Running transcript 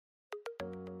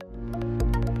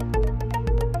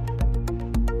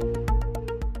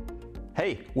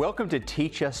Hey, welcome to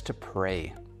Teach Us to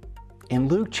Pray. In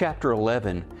Luke chapter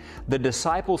 11, the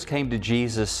disciples came to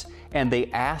Jesus and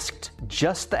they asked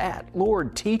just that,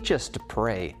 Lord, teach us to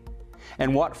pray.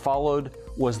 And what followed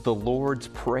was the Lord's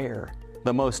Prayer,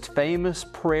 the most famous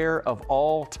prayer of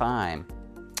all time.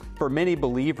 For many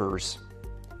believers,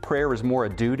 prayer is more a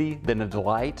duty than a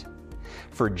delight.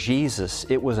 For Jesus,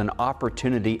 it was an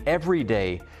opportunity every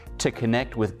day to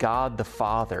connect with God the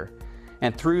Father.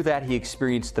 And through that, He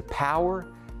experienced the power,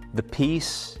 the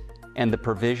peace, and the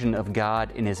provision of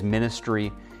God in His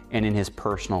ministry and in His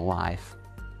personal life.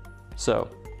 So,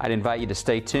 I'd invite you to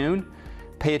stay tuned,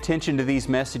 pay attention to these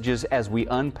messages as we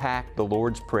unpack the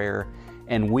Lord's Prayer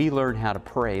and we learn how to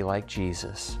pray like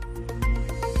Jesus.